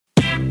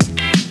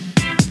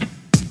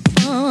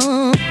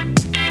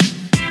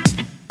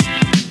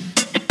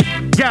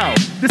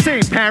this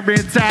ain't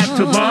parents out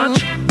to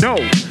lunch. No,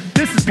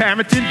 this is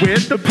parenting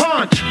with the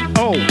punch.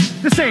 Oh,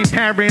 this ain't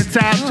parents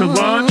out to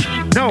lunch.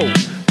 No,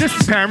 this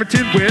is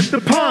parenting with the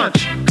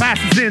punch. Class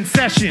is in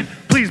session.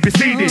 Please be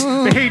seated.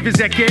 Behaviors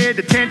that get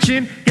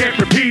attention get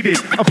repeated.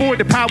 Avoid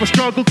the power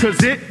struggle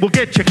cause it will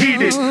get you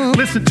heated.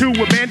 Listen to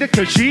Amanda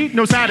cause she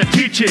knows how to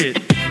teach it.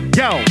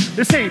 Yo,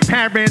 this ain't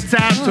parents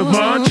out to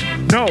lunch.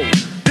 No,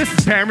 this is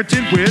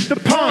parenting with the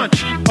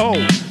punch. Oh,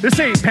 this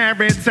ain't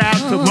parents out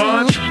to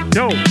lunch.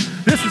 No,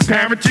 this is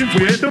parenting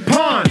with the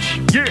punch.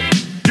 Yeah,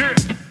 yeah,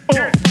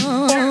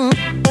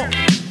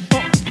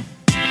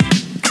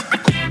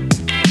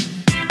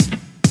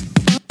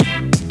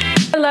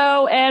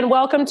 Hello, and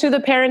welcome to the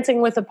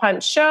Parenting with a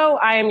Punch show.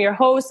 I am your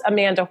host,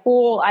 Amanda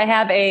Houle. I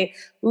have a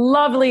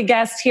lovely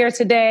guest here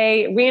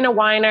today, Rena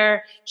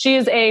Weiner. She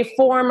is a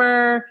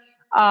former,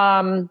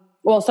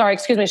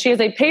 she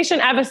is a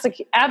patient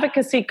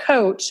advocacy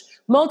coach,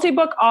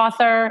 multi-book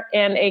author,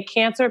 and a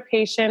cancer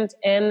patient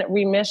in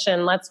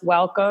remission. Let's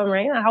welcome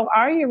Rena. How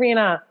are you,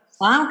 Rena?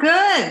 I'm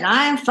good.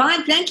 I'm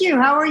fine. Thank you.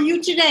 How are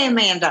you today,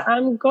 Amanda?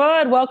 I'm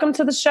good. Welcome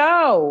to the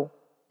show.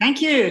 Thank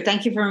you.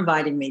 Thank you for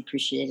inviting me.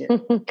 Appreciate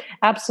it.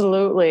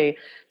 Absolutely.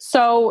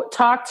 So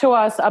talk to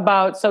us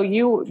about,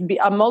 you,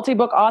 a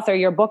multi-book author,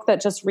 your book that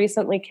just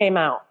recently came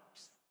out.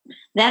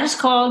 That is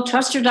called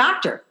Trust Your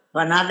Doctor,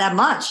 but not that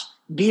much.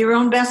 Be your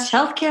own best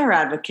healthcare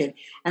advocate.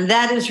 And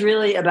that is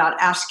really about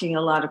asking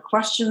a lot of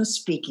questions,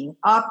 speaking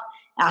up,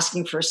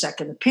 asking for a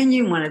second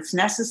opinion when it's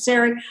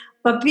necessary,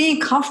 but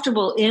being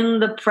comfortable in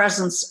the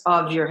presence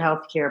of your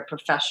healthcare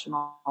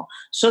professional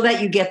so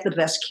that you get the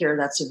best care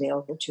that's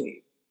available to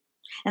you.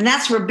 And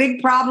that's for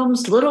big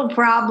problems, little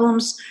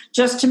problems,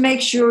 just to make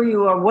sure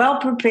you are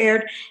well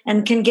prepared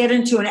and can get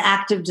into an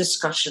active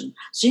discussion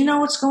so you know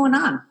what's going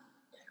on.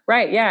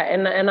 Right, yeah.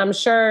 And I'm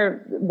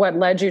sure what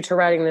led you to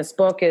writing this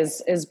book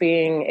is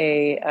being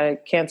a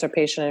cancer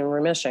patient in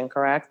remission,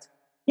 correct?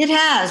 It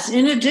has.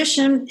 In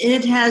addition,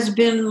 it has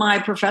been my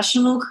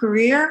professional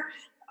career,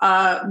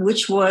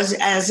 which was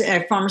as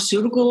a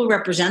pharmaceutical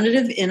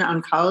representative in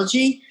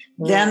oncology,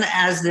 then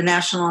as the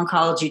National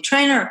Oncology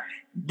Trainer,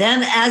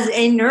 then as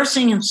a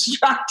nursing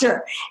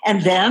instructor,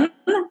 and then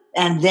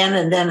I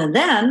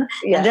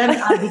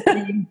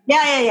became,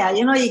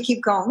 you know, you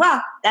keep going,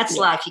 well, that's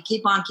life. You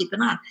keep on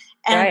keeping on.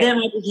 And then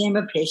I became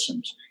a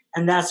patient,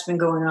 and that's been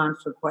going on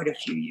for quite a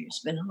few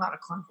years. Been a lot of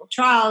clinical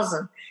trials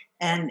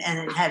and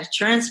had a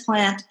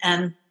transplant,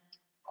 and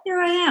here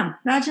I am.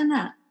 Imagine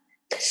that.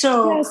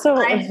 So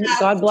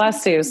God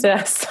bless you.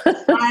 Yes.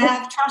 I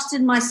have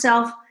trusted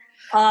myself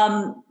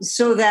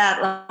so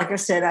that, like I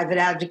said, I've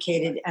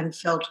advocated and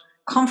felt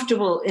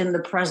comfortable in the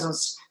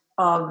presence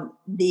of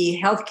the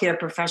healthcare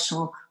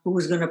professional who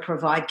was going to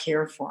provide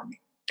care for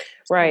me.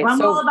 Right.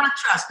 I'm all about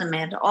trust,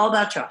 Amanda, all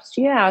about trust.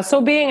 Yeah.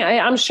 So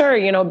I'm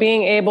sure,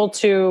 being able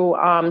to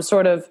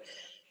sort of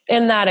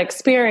in that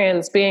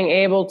experience, being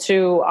able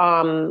to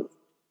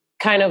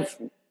kind of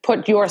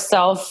put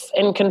yourself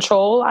in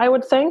control, I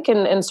would think,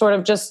 and sort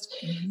of just,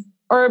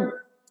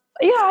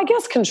 I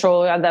guess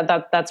control,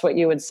 that's what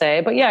you would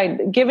say. But yeah,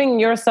 giving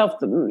yourself,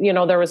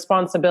 the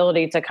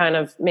responsibility to kind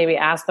of maybe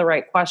ask the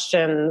right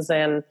questions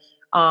and,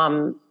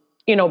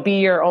 be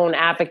your own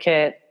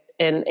advocate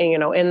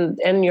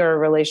in your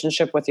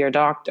relationship with your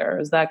doctor.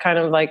 Is that kind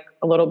of like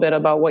a little bit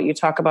about what you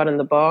talk about in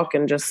the book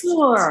and just...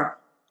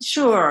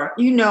 Sure.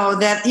 You know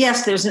that,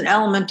 yes, there's an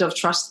element of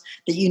trust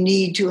that you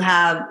need to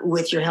have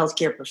with your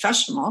healthcare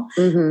professional.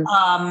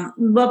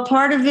 But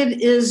part of it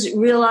is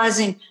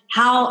realizing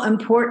how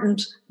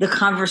important the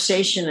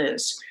conversation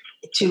is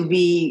to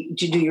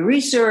do your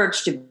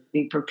research, to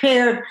be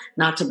prepared,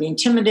 not to be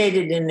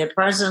intimidated in their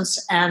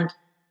presence. And,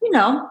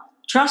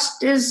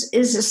 trust is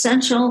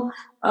essential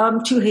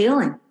to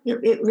healing.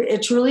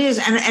 It truly is.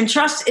 And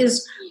trust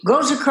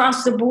goes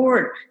across the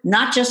board,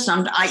 not just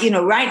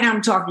right now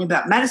I'm talking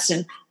about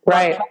medicine.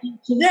 Right.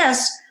 To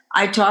this,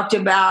 I talked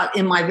about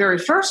in my very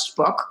first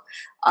book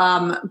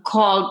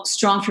called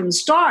Strong from the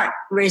Start,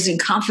 Raising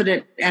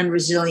Confident and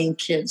Resilient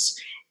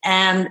Kids,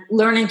 and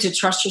learning to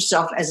trust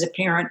yourself as a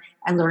parent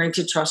and learning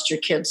to trust your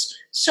kids.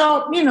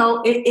 So,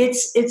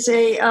 it's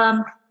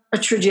a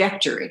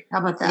trajectory. How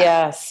about that?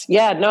 Yes.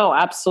 Yeah, no,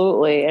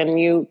 absolutely. And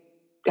you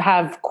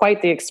have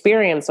quite the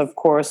experience, of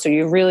course. So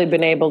you've really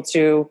been able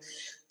to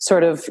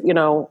sort of,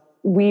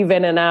 weave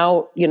in and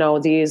out,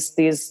 this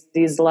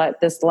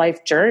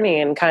life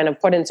journey and kind of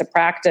put into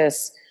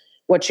practice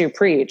what you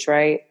preach,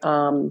 right?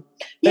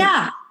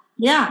 Yeah,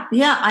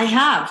 I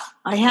have.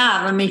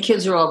 I mean,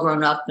 kids are all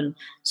grown up, and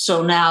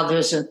so now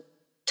there's a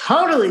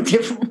totally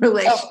different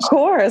relationship. Of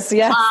course,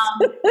 yes.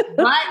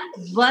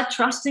 but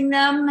trusting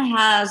them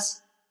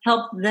has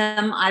helped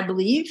them, I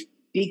believe,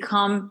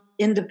 become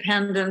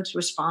independent,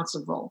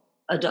 responsible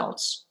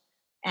adults.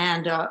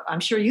 And I'm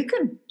sure you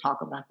can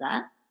talk about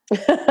that.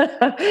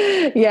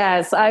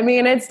 Yes. I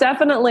mean, it's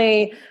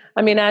definitely,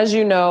 as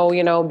you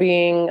know,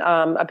 being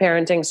a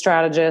parenting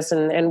strategist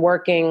and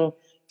working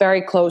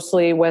very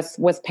closely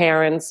with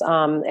parents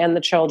and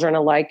the children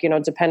alike,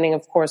 depending,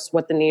 of course,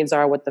 what the needs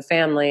are with the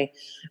family,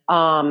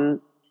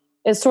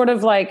 is sort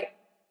of like,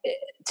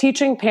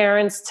 teaching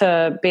parents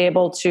to be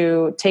able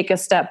to take a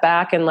step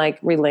back and like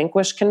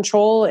relinquish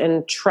control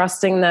and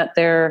trusting that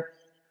their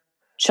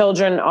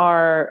children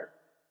are,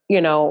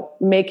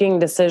 making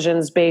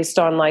decisions based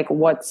on like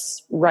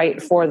what's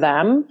right for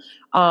them.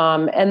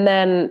 And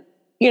then,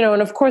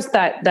 and of course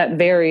that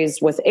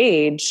varies with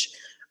age.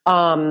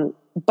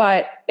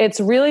 But it's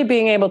really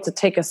being able to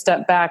take a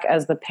step back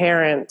as the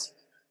parent,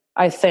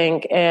 I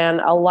think,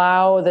 and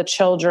allow the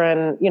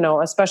children,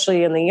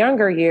 especially in the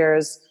younger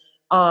years,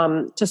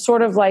 to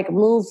sort of like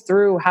move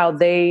through how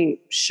they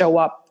show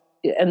up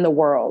in the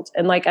world.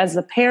 And like, as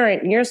the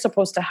parent, you're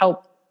supposed to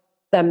help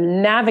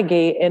them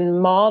navigate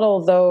and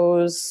model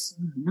those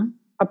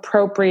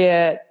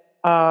appropriate,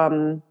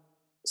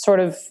 sort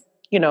of,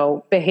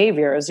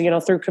 behaviors,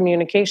 through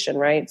communication,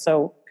 right?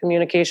 So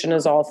communication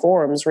is all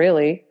forms,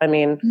 really. I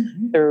mean,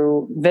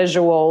 through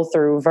visual,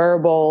 through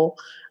verbal,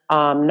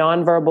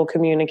 nonverbal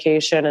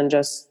communication, and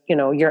just,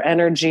 your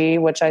energy,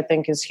 which I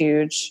think is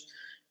huge.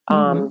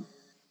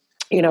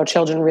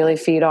 Children really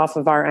feed off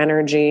of our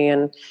energy.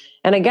 And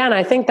again,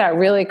 I think that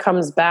really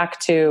comes back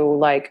to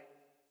like,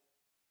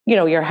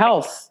 your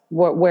health,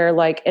 where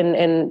like,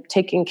 in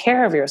taking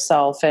care of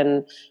yourself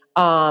and,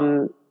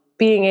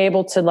 being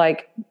able to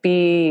like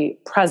be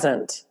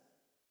present,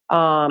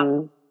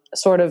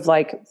 sort of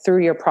like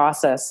through your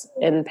process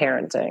in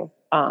parenting.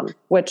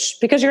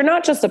 Because you're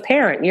not just a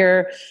parent,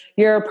 you're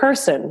a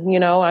person,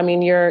 I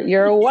mean,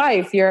 you're a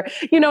wife, you're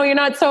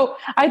not. So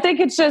I think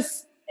it's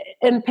just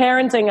in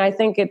parenting, I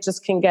think it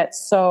just can get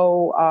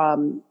so,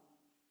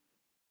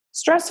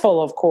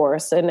 stressful, of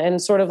course,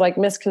 and sort of like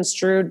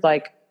misconstrued,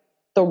 like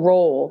the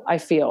role, I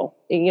feel,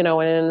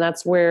 and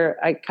that's where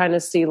I kind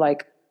of see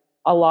like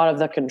a lot of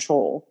the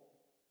control.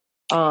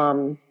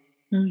 You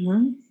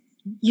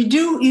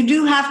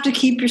do have to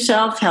keep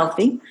yourself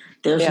healthy.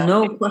 There's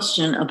no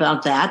question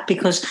about that,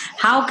 because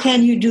how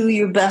can you do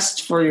your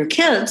best for your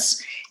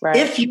kids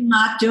if you're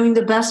not doing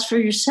the best for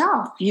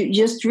yourself? You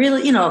just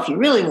really, if you're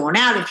really worn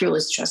out, if you're really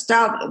stressed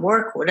out at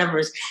work,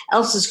 whatever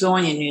else is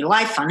going in your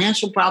life,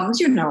 financial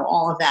problems,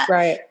 all of that.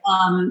 Right.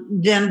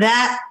 Then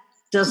that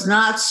does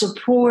not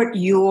support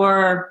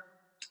your,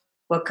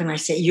 your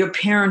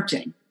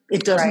parenting.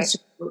 It doesn't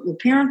support your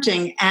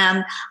parenting.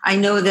 And I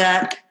know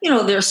that,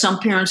 there are some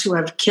parents who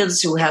have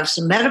kids who have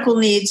some medical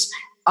needs,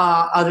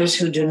 others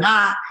who do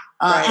not,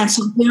 and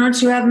some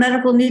parents who have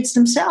medical needs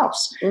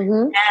themselves.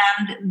 And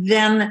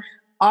then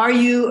are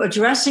you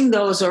addressing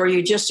those, or are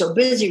you just so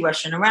busy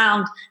rushing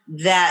around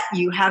that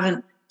you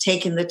haven't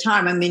taken the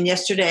time? I mean,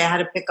 yesterday I had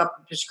to pick up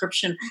a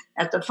prescription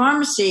at the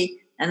pharmacy,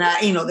 and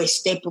they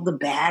staple the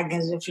bag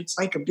as if it's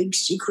like a big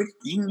secret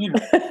thing,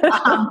 But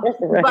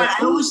I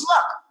always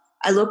look.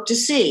 I look to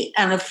see.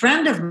 And a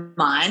friend of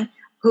mine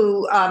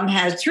who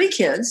has 3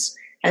 kids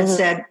had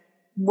said,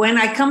 when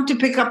I come to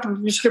pick up a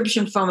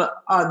prescription from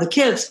the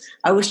kids,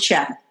 I always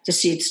check to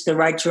see it's the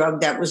right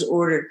drug that was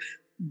ordered.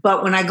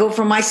 But when I go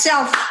for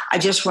myself, I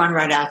just run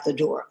right out the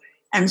door.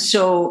 And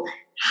so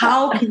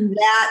how can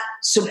that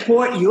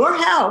support your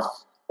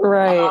health,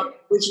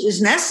 which is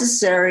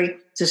necessary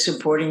to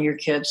supporting your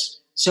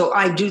kids? So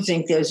I do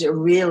think there's a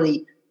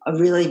really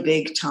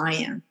big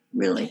tie-in,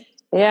 really.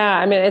 Yeah,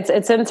 I mean,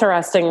 it's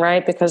interesting,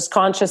 right? Because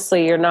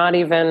consciously, you're not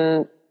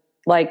even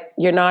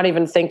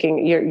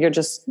thinking.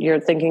 You're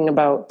thinking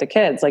about the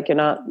kids. Like, you're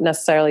not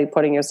necessarily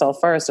putting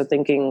yourself first or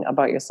thinking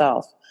about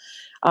yourself.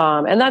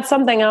 And that's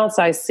something else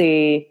I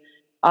see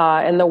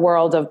in the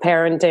world of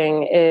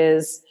parenting,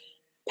 is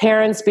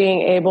parents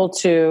being able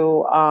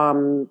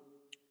to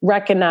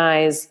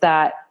recognize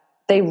that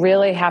they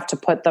really have to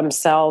put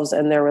themselves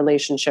and their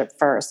relationship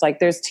first. Like,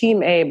 there's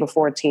team A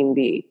before team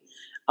B.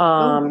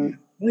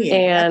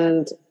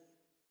 And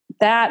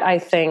that, I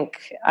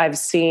think, I've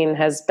seen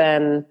has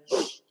been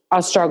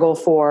a struggle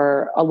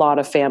for a lot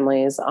of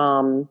families.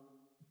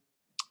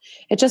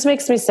 It just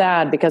makes me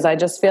sad, because I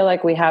just feel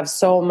like we have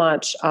so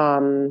much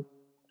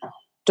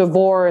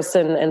divorce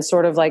and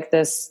sort of like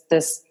this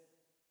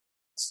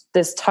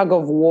tug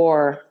of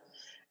war.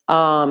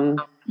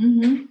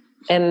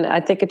 And I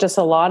think it just,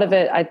 a lot of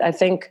it, I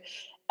think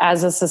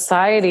as a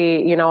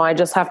society, I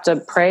just have to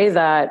pray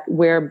that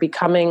we're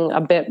becoming a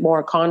bit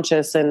more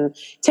conscious and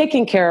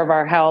taking care of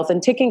our health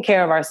and taking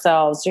care of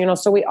ourselves,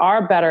 so we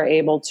are better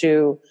able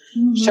to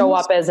show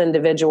up as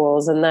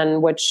individuals, and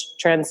then which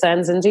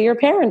transcends into your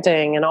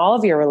parenting and all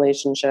of your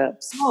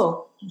relationships.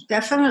 Oh,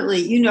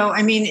 definitely.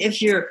 I mean,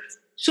 if you're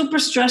super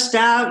stressed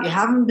out, you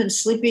haven't been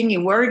sleeping,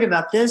 you're worried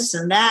about this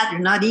and that, you're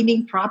not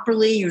eating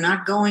properly, you're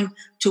not going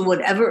to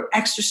whatever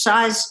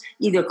exercise,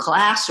 either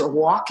class or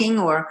walking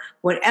or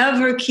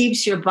whatever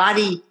keeps your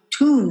body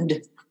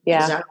tuned,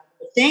 as I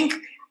think,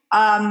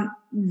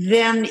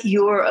 then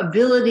your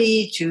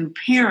ability to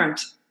parent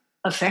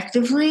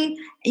effectively,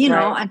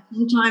 and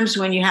sometimes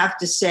when you have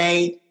to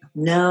say,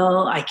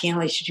 no, I can't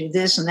let you do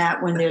this and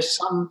that, when there's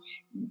some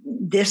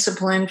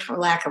discipline, for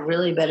lack of a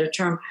really better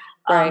term,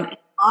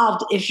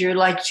 involved, if you're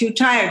like too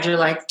tired, you're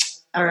like,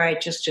 all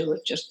right, just do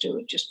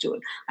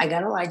it. I got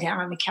to lie down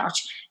on the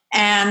couch.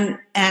 And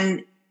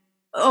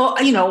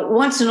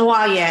once in a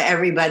while,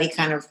 everybody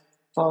kind of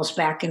falls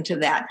back into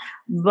that.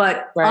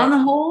 But on the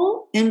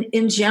whole,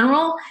 in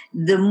general,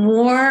 the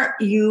more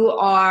you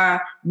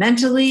are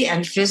mentally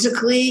and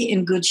physically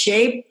in good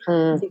shape,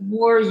 the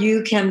more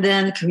you can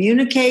then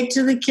communicate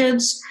to the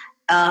kids.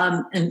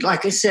 And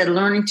like I said,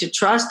 learning to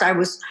trust. I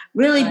was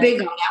really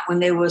big on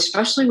that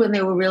especially when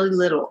they were really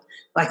little,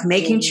 like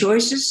making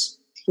choices,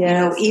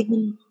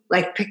 even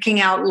like picking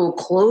out little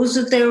clothes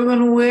that they were going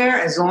to wear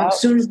as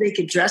soon as they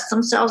could dress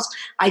themselves.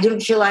 I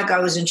didn't feel like I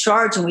was in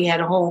charge, and we had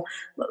a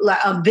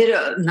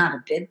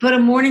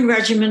morning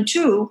regimen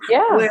too,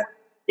 where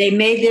they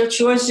made their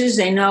choices.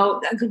 They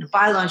know I'm going to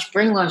buy lunch,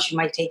 bring lunch. You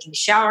might take a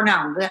shower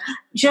now.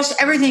 Just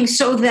everything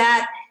so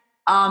that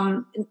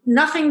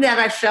nothing that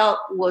I felt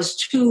was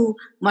too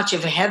much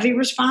of a heavy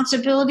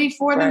responsibility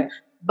for them,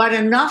 but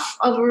enough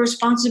of a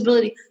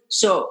responsibility.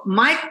 So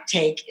my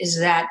take is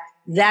that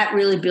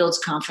really builds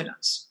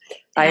confidence.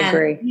 I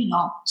agree.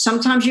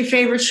 Sometimes your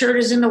favorite shirt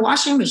is in the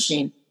washing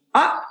machine.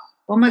 Oh,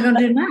 what am I going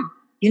to do now?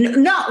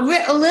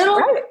 A little.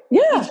 Right.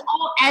 Yeah.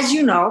 As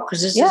you know,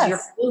 because this is your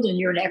field and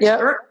you're an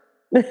expert.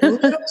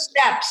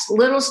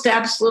 Little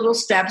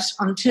steps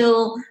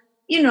until,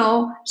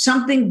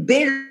 something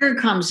bigger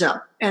comes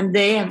up and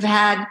they have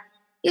had,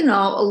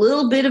 a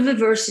little bit of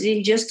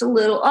adversity, just a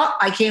little,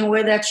 I can't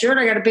wear that shirt.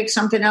 I got to pick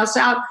something else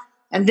out.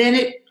 And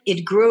then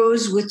it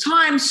grows with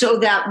time so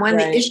that when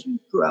the issues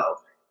grow,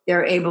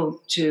 they're able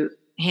to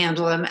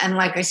handle them. And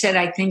like I said,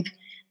 I think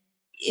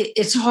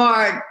it's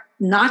hard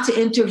not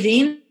to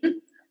intervene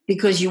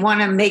because you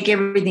want to make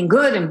everything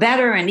good and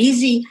better and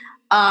easy.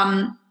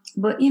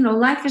 But,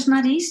 life is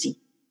not easy.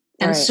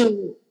 And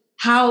so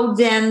how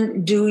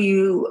then do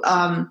you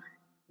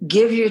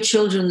give your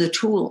children the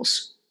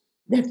tools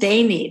that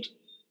they need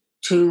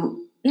to,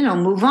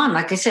 move on?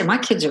 Like I said, my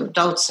kids are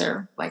adults.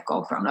 They're like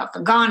all grown up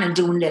and gone and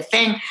doing their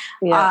thing.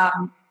 Yeah.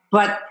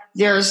 But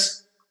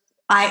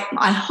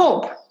I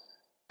hope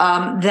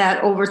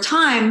that over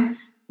time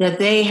that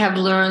they have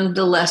learned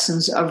the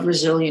lessons of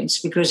resilience,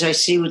 because I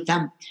see with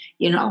them,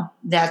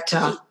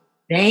 that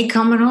they ain't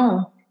coming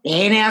home. They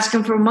ain't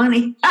asking for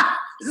money.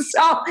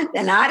 So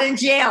they're not in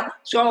jail.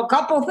 So a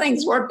couple of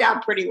things worked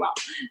out pretty well.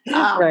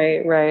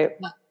 Right.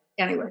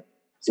 Anyway.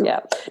 So. Yeah.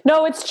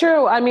 No, it's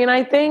true. I mean,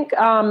 I think,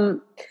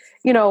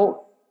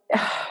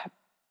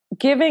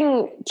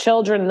 giving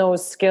children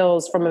those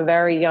skills from a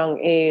very young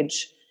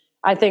age,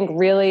 I think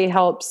really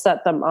helps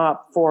set them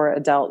up for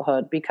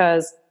adulthood,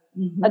 because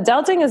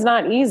adulting is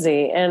not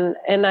easy. And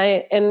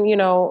I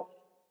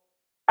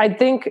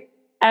think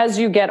as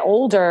you get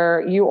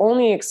older, you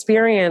only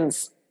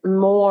experience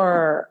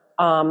more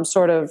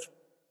sort of,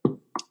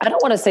 I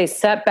don't want to say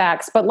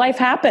setbacks, but life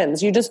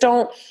happens. You just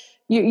don't,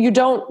 you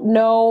don't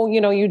know,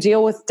 you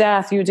deal with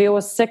death, you deal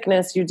with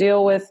sickness, you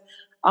deal with,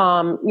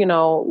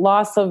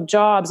 loss of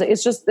jobs.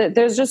 It's just that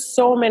there's just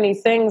so many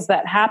things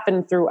that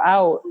happen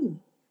throughout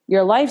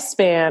your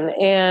lifespan.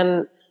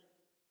 And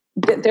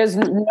there's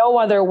no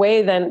other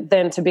way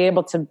than to be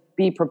able to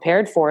be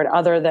prepared for it,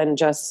 other than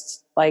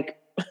just like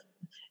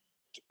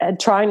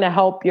trying to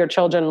help your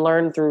children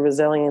learn through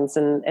resilience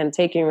and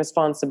taking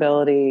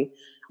responsibility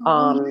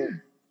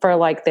for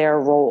like their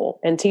role,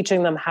 and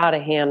teaching them how to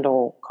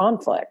handle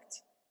conflict.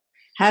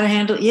 How to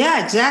handle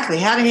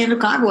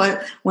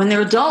conflict when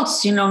they're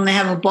adults, and they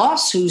have a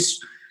boss who's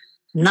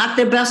not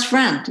their best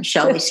friend,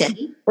 shall we say.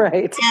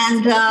 Right.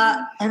 And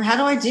how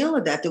do I deal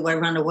with that? Do I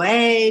run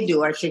away?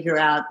 Do I figure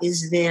out,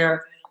 is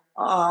there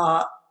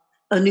a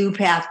new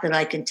path that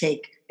I can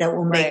take that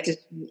will make this?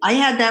 I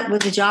had that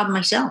with a job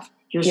myself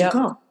years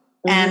ago.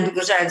 And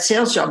because I had a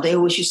sales job, they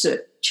always used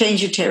to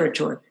change your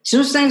territory. As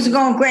soon as things are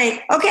going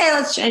great, okay,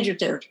 let's change your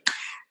territory.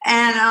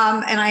 And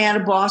I had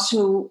a boss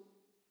who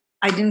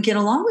I didn't get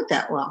along with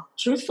that well,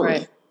 truthfully.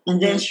 Right.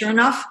 And then sure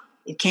enough,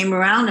 it came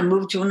around and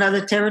moved to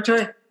another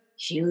territory.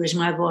 She was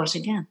my boss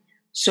again.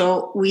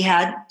 So we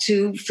had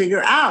to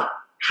figure out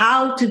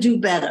how to do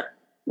better.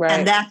 Right.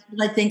 And that's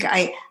what I think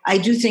I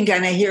do think,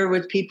 and I hear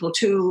with people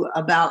too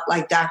about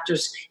like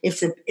doctors, if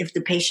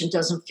the patient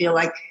doesn't feel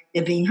like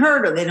they're being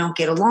heard or they don't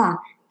get along,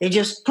 they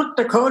just put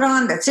the coat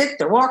on, that's it,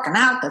 they're walking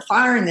out, they're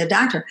firing the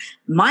doctor.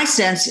 My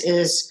sense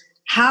is,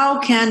 how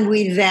can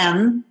we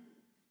then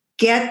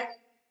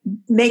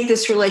make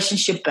this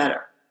relationship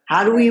better?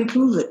 How do we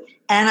improve it?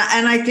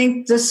 And I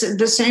think the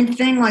same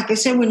thing, like I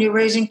said, when you're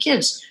raising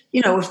kids,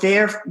 if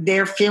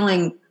they're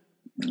feeling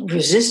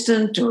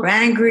resistant or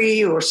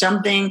angry or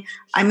something.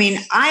 I mean,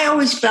 I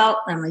always felt,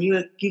 and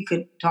you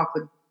could talk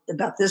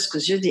about this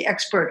because you're the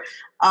expert,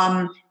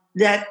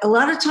 that a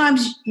lot of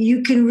times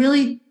you can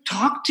really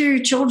talk to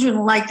your children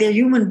like they're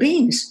human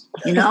beings,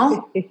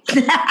 I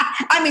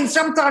mean,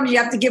 sometimes you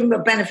have to give them the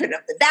benefit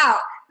of the doubt.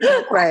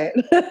 Right.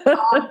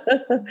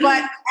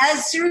 But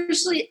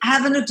seriously,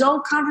 have an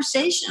adult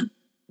conversation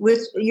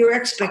with your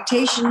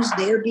expectations,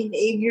 their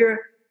behavior,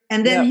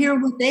 and then hear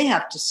what they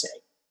have to say.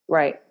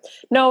 Right.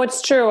 No,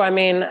 it's true. I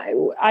mean,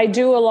 I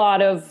do a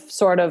lot of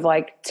sort of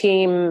like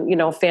team,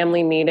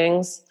 family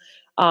meetings,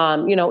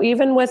 even in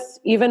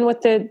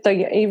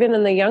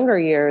the younger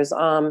years,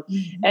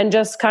 and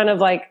just kind of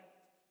like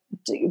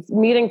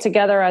meeting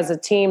together as a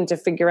team to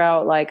figure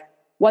out like,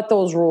 what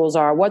those rules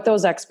are, what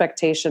those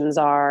expectations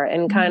are,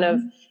 and kind of,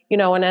 you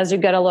know, and as you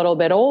get a little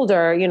bit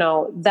older, you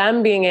know,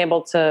 them being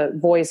able to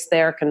voice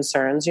their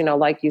concerns, you know,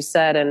 like you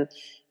said, and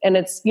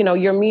it's, you know,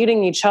 you're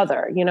meeting each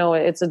other, you know,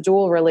 it's a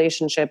dual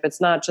relationship. It's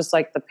not just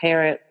like the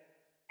parent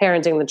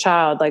parenting the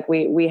child. Like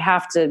we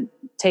have to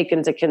take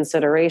into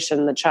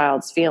consideration the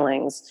child's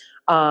feelings.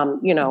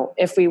 You know,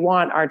 if we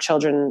want our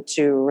children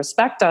to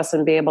respect us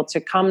and be able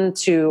to come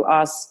to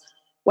us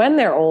when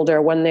they're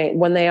older, when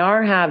they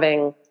are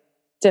having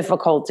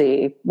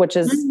difficulty, which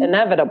is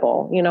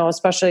inevitable, you know,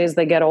 especially as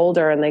they get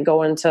older and they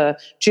go into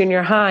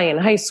junior high and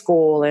high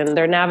school and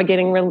they're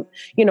navigating,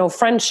 you know,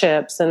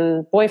 friendships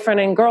and boyfriend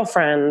and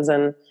girlfriends.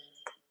 And,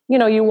 you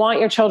know, you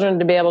want your children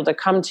to be able to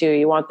come to you.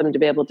 You want them to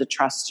be able to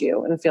trust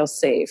you and feel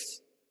safe.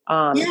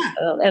 And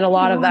a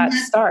lot of that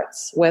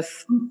starts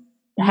with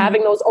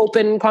having those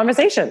open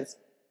conversations.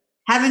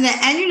 Having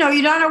that, and you know,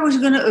 you're not always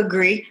going to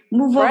agree.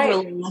 Move over a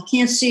little. I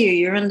can't see you.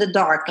 You're in the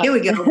dark. Here we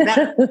go.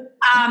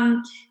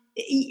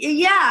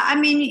 Yeah, I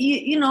mean,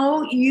 you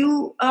know,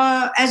 you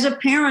as a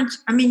parent,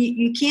 I mean,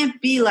 you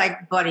can't be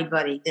like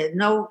buddy. There's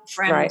no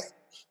friends. Right.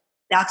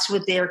 That's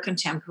with their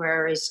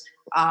contemporaries.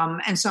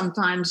 And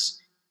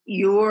sometimes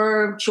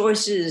your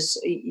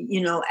choices, you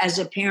know, as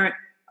a parent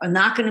are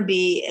not going to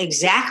be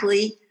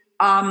exactly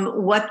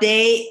what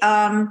they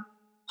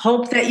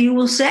hope that you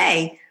will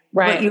say.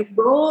 Right. But your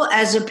role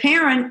as a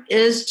parent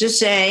is to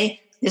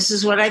say, this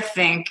is what I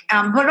think.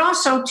 But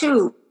also,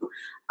 too,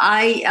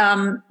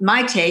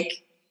 my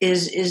take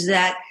is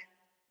that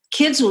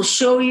kids will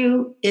show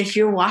you if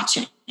you're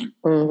watching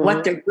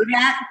what they're good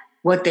at,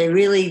 what they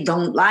really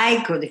don't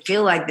like, or they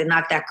feel like they're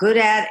not that good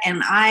at.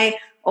 And I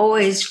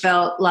always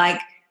felt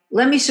like,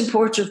 let me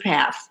support your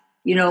path.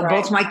 You know,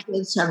 both my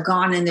kids have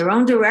gone in their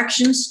own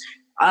directions.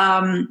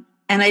 And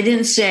I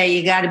didn't say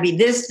you got to be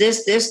this. I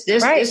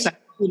want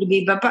you to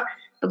be, but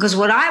because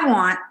what I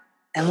want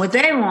and what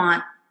they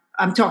want,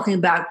 I'm talking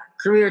about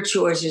career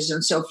choices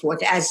and so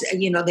forth. As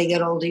you know, they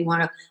get older. You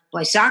want to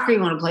play soccer. You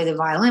want to play the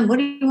violin. What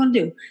do you want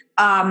to do?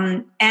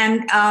 I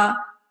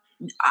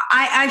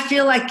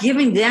feel like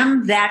giving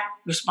them that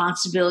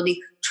responsibility,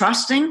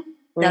 trusting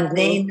that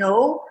they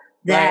know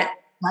that,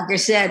 like I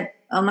said,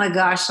 oh my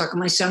gosh, like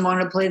my son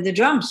wanted to play the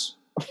drums.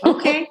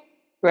 Okay.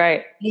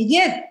 Right. He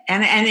did.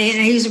 And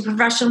he's a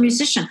professional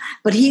musician,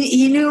 but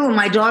he knew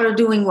my daughter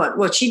doing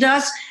what she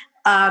does.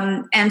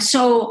 And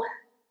so,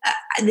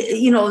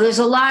 you know, there's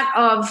a lot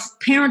of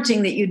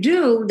parenting that you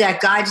do that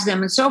guides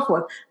them and so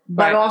forth,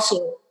 but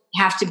also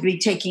have to be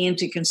taking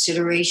into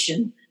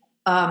consideration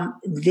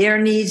their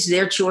needs,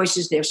 their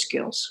choices, their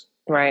skills.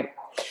 Right.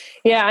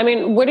 Yeah. I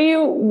mean, what do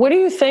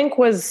you think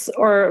was,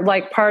 or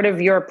like part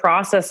of your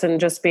process in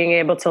just being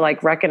able to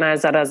like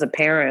recognize that as a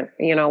parent?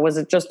 You know, was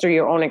it just through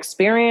your own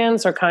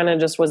experience, or kind of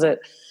just did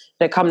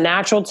it come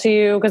natural to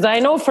you? Because I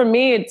know for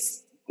me,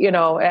 it's, you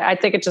know, I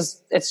think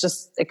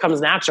it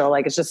comes natural.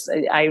 Like it's just,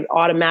 I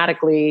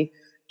automatically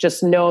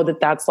just know that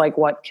that's like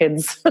what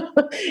kids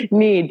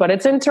need. But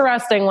it's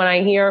interesting when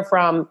I hear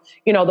from,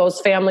 you know,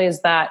 those families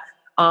that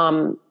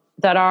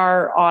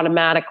are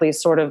automatically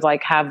sort of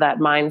like have that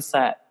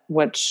mindset,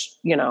 which,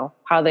 you know,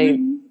 how they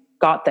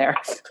got there.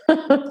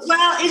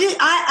 Well, it is,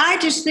 I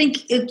just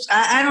think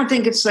I don't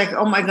think it's like,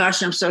 oh my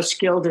gosh, I'm so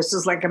skilled. This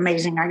is like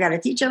amazing. I got to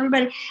teach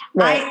everybody.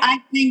 Right. I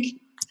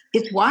think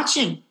it's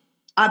watching.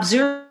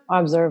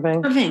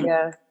 Observing,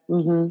 yeah,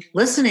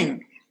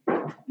 listening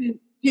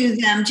to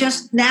them,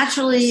 just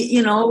naturally,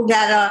 you know,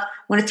 that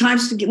when it's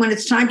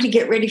time to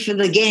get ready for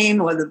the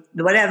game or the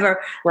whatever,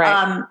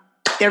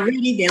 they're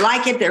ready, they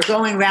like it, they're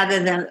going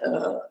rather than,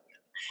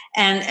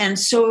 and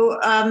so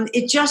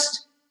it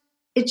just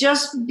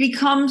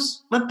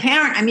becomes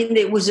apparent. I mean,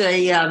 it was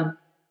a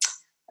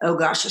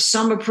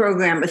summer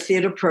program, a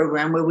theater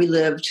program where we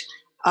lived,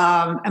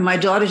 and my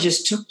daughter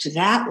just took to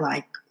that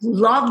like.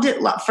 Loved it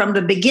from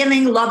the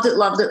beginning, loved it.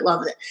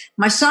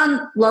 My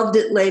son loved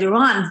it later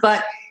on,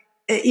 but,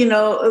 you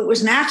know, it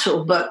was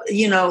natural. But,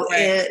 you know,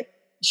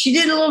 she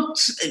did a little,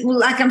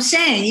 like I'm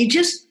saying,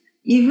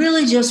 you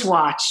really just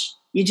watch.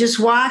 You just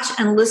watch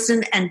and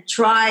listen and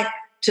try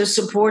to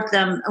support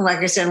them. Like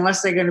I said,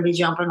 unless they're going to be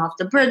jumping off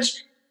the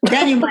bridge,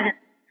 then you might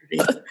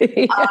have to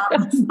be.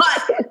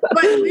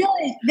 But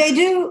really, they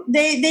do,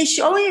 they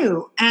show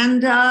you.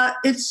 And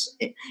it's,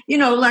 you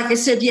know, like I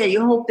said,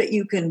 you hope that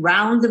you can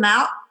round them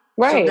out.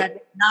 Right. So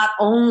that not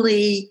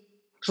only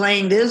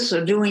playing this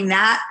or doing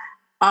that,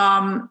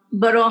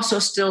 but also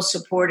still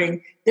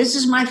supporting. This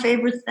is my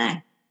favorite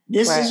thing.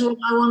 This is what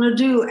I want to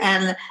do.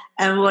 And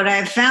what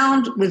I've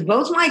found with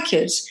both my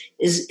kids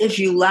is if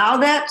you allow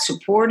that,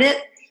 support it,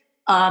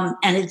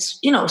 and it's,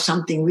 you know,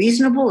 something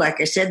reasonable.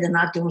 Like I said, they're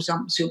not doing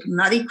something super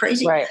nutty,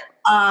 crazy. Right.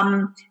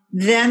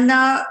 Then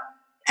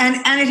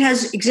and it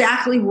has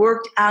exactly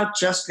worked out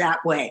just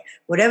that way.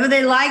 Whatever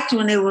they liked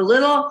when they were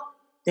little,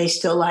 they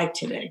still like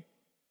today.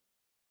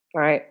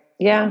 Right.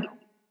 Yeah.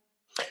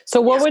 So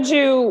what would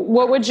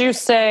you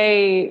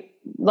say,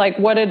 like,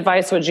 what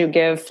advice would you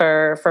give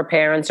for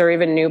parents or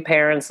even new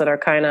parents that are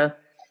kind of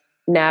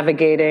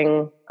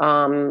navigating,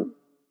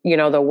 you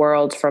know, the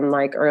world from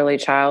like early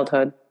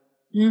childhood?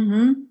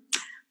 Mm-hmm.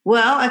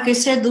 Well, like I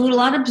said, do a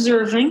lot of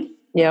observing.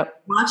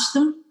 Yep. Watch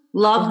them,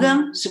 love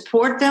them,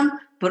 support them,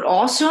 but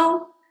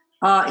also,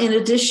 in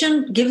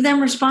addition, give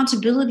them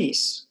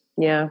responsibilities.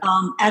 Yeah.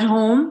 At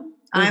home.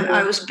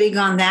 I was big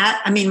on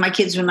that. I mean, my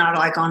kids were not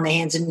like on their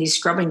hands and knees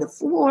scrubbing the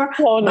floor.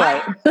 Well,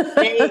 right.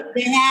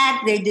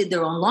 they did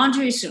their own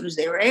laundry as soon as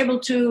they were able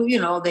to.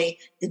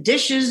 The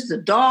dishes, the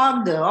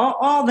dog,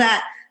 all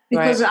that.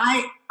 Because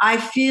I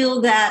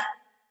feel that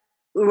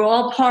we're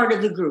all part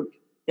of the group.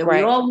 That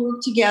we all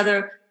work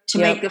together to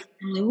make the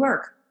family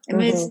work. I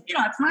mean, it's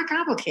not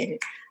complicated.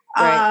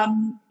 Right.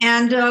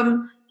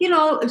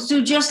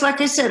 So just like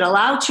I said,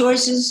 allow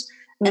choices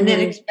and then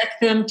expect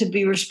them to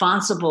be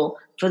responsible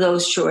for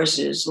those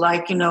choices,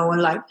 like, and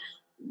like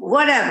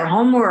whatever,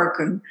 homework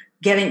and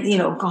getting,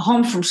 go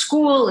home from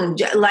school,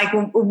 and like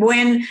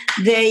when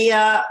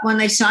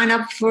they sign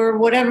up for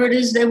whatever it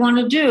is they want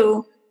to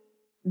do,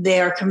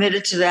 they are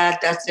committed to that.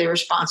 That's their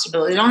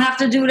responsibility. They don't have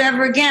to do it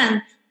ever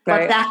again,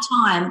 but that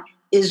time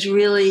is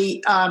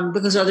really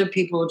because other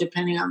people are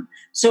depending on them.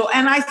 So,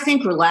 and I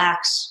think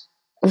relax.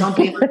 Don't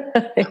be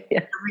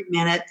every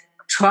minute.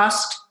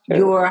 Trust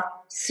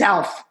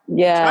yourself.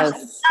 Yes.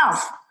 Trust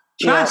yourself.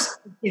 Trust.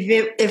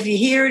 If you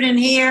hear it in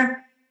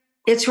here,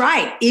 it's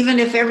right. Even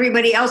if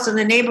everybody else in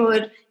the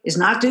neighborhood is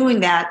not doing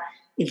that,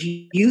 if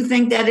you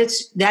think that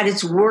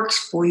it's works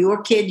for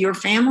your kid, your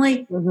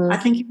family, I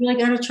think you really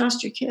got to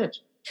trust your kid.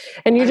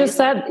 And you just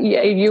said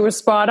you were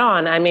spot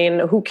on. I mean,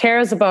 who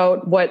cares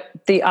about what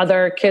the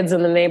other kids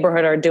in the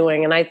neighborhood are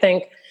doing? And I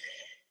think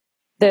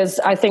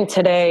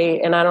today,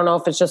 and I don't know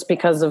if it's just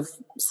because of,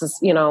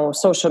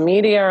 social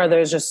media, or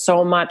there's just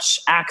so much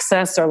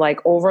access or like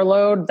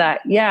overload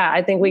that,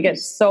 I think we get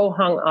so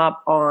hung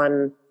up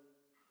on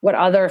what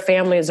other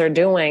families are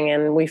doing.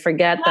 And we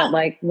forget that,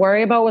 like,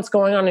 worry about what's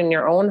going on in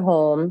your own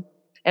home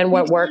and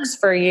what works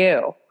for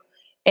you.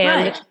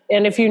 And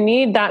if you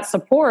need that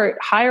support,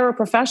 hire a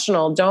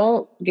professional.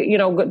 Don't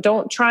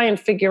try and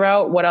figure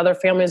out what other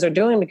families are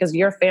doing, because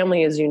your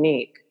family is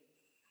unique.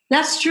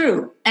 That's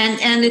true. And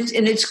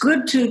it's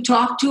good to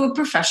talk to a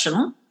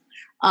professional,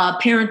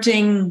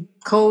 parenting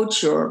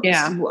coach, or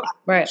I'm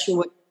not sure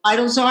what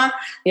titles are.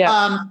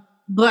 Yeah.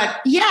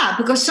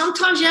 Because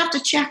sometimes you have to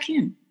check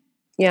in.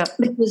 Yeah.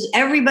 Because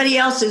everybody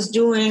else is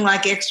doing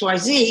like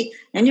XYZ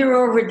and you're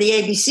over at the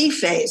ABC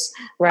phase.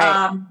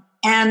 Right.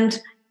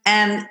 And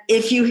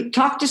if you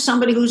talk to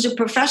somebody who's a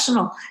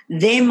professional,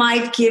 they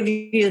might give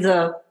you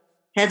the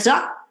heads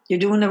up. You're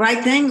doing the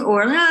right thing,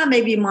 or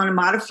maybe you want to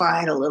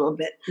modify it a little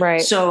bit.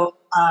 Right. So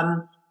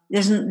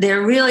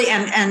they're really,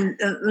 and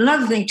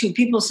another thing too,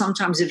 people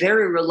sometimes are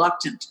very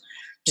reluctant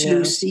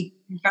to seek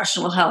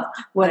professional help,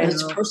 whether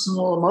it's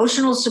personal,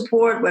 emotional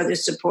support, whether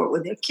it's support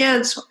with their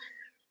kids,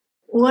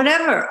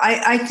 whatever.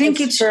 I think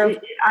it's true.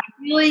 I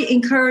really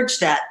encourage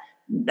that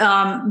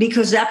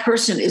because that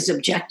person is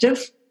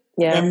objective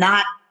and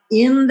not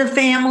in the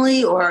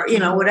family or,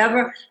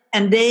 whatever,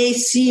 and they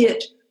see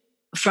it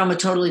from a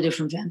totally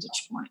different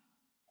vantage point.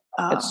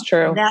 It's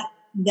true.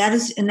 That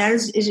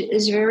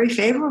is very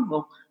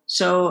favorable.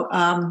 So,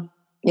 I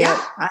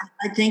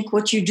think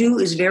what you do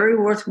is very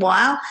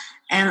worthwhile.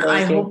 And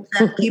I hope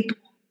that people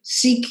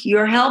seek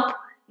your help.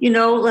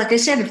 Like I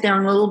said, if they're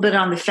a little bit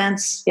on the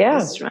fence. Yeah.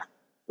 That's right.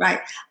 Right.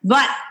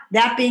 But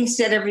that being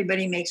said,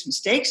 everybody makes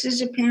mistakes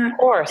as a parent. Of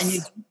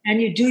course.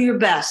 And you do your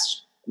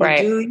best. You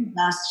do your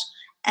best.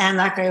 And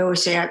like I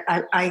always say,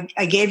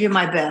 I gave you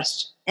my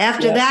best.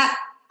 After that,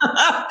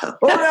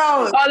 who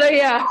knows?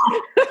 Yeah.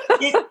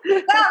 Well,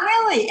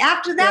 really,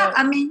 after that,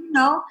 I mean,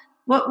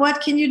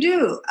 what can you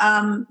do?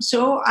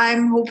 So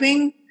I'm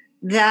hoping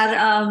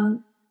that,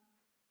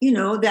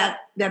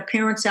 that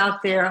parents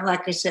out there,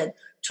 like I said,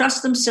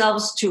 trust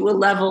themselves to a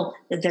level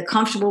that they're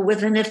comfortable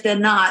with. And if they're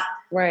not,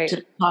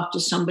 to talk to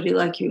somebody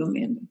like you,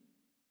 Amanda.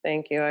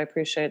 Thank you. I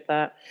appreciate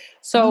that.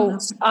 So,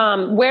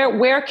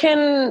 where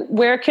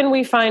can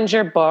we find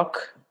your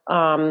book?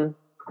 The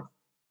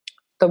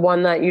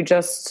one that you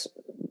just,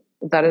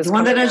 that is the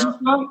one that I just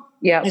wrote.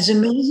 Yeah. As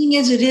amazing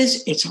as it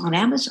is, it's on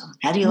Amazon.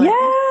 How do you like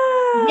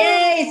it?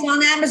 Yay! It's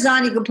on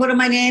Amazon. You can put in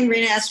my name,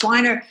 Rena S.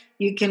 Weiner.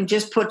 You can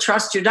just put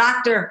 "Trust Your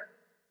Doctor."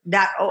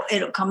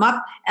 It'll come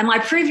up. And my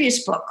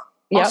previous book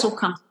also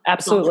comes.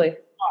 Absolutely.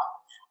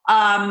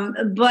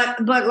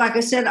 But like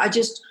I said,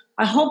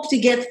 I hope to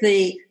get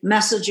the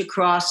message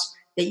across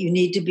that you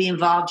need to be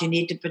involved, you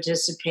need to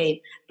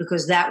participate,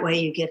 because that way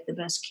you get the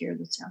best care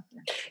that's out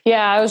there.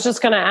 Yeah, I was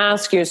just going to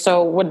ask you.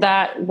 So would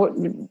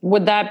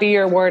that be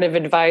your word of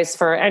advice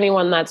for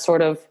anyone that's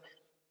sort of,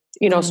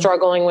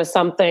 struggling with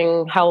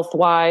something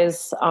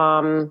health-wise?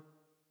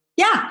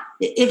 Yeah,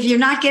 if you're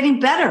not getting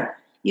better,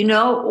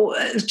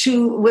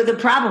 with a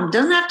problem,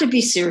 doesn't have to be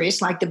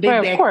serious, like the big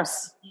bag. Of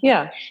course,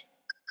 yeah.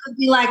 Could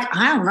be like,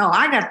 I don't know,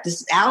 I got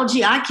this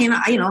allergy, I can't,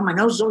 my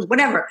nose,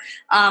 whatever.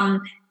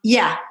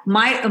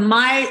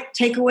 My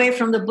takeaway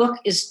from the book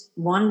is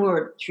one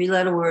word,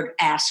 3-letter word: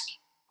 ask.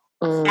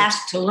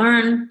 Ask to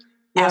learn,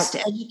 ask to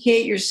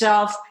educate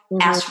yourself,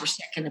 ask for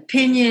second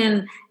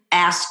opinion,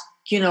 ask,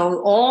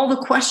 all the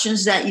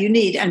questions that you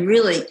need. And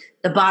really,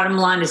 the bottom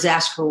line is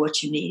ask for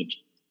what you need.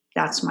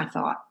 That's my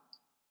thought.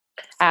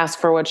 Ask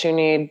for what you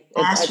need.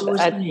 Ask for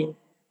what you need.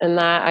 And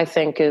that, I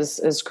think,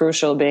 is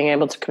crucial, being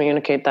able to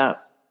communicate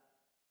that.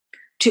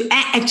 To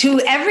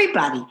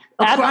everybody.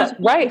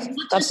 Right.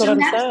 That's what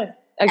I'm saying.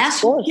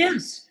 Ask your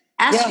kids.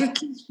 Ask your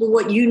kids for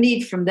what you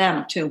need from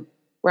them, too.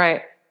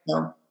 Right.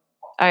 So,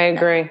 I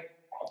agree.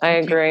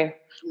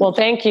 Well,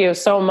 thank you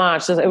so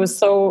much. It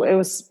was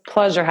a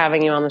pleasure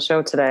having you on the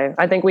show today.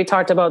 I think we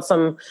talked about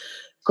some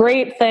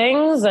great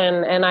things,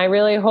 and I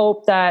really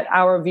hope that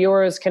our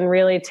viewers can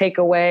really take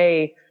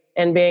away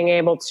and being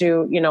able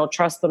to,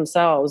 trust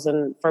themselves,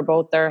 and for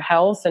both their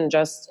health and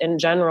just in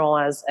general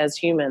as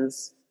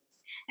humans.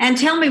 And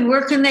tell me,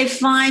 where can they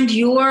find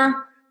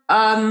your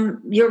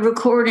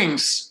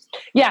recordings?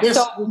 Yeah,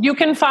 so you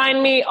can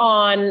find me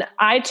on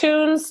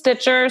iTunes,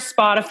 Stitcher,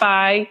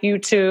 Spotify,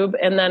 YouTube,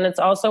 and then it's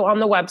also on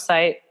the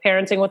website,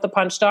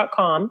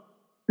 parentingwiththepunch.com.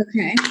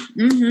 Okay.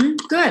 Mm-hmm.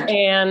 Good.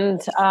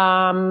 And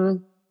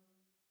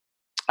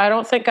I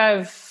don't think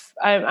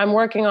I'm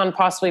working on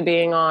possibly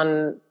being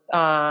on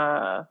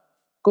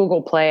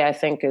Google Play. I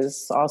think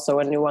is also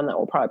a new one that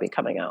will probably be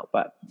coming out.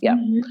 But yeah,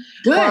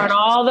 Good. We're on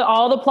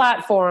all the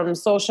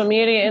platforms, social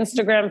media,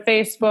 Instagram,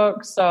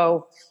 Facebook.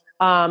 So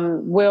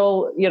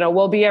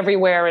we'll be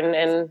everywhere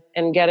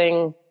and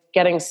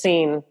getting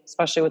seen,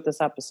 especially with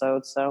this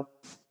episode. So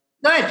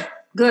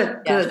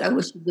good. I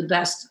wish you the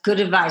best. Good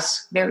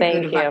advice. Very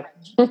good advice.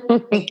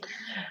 Thank you.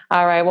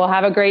 All right. Well,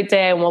 have a great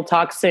day, and we'll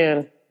talk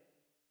soon.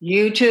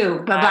 You too.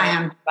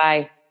 Bye-bye.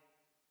 Bye.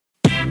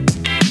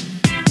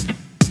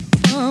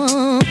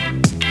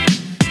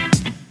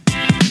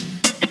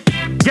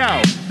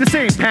 Yo, this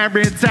ain't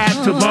Parents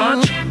Out to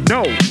Lunch.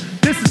 No,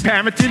 this is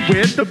Parenting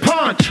with the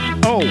Punch.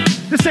 Oh,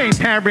 this ain't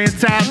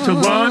Parents Out to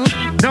Lunch.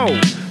 No,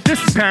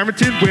 this is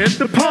Parenting with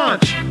the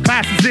Punch.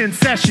 Class is in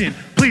session.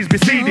 Please be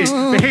seated.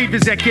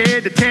 Behaviors that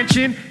get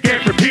attention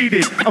get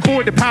repeated.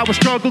 Avoid the power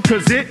struggle,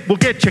 cause it will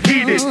get you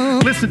heated.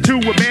 Listen to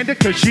Amanda,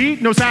 cause she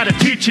knows how to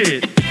teach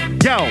it.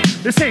 Yo,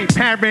 this ain't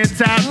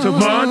Parents Out to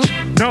Lunch.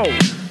 No,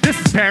 this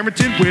is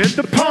Parenting with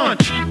the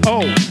Punch.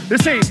 Oh,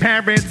 this ain't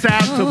Parents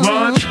Out to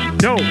Lunch.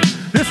 No,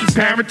 this is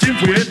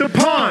Parenting with the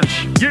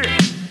Punch. Yeah.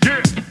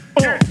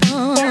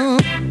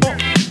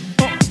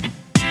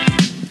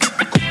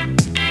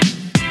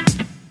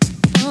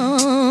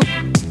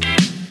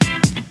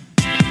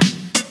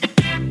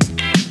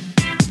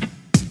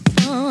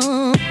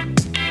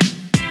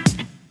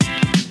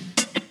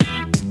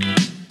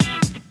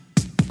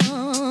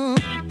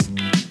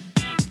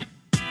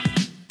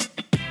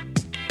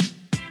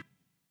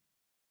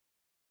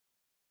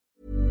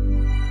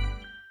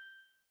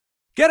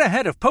 Get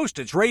ahead of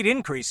postage rate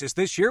increases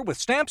this year with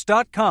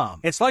Stamps.com.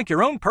 It's like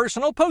your own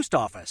personal post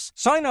office.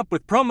 Sign up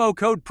with promo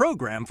code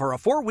PROGRAM for a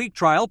 4-week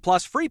trial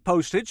plus free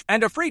postage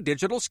and a free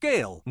digital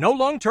scale. No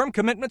long-term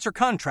commitments or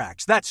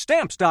contracts. That's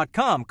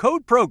Stamps.com,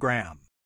 code PROGRAM.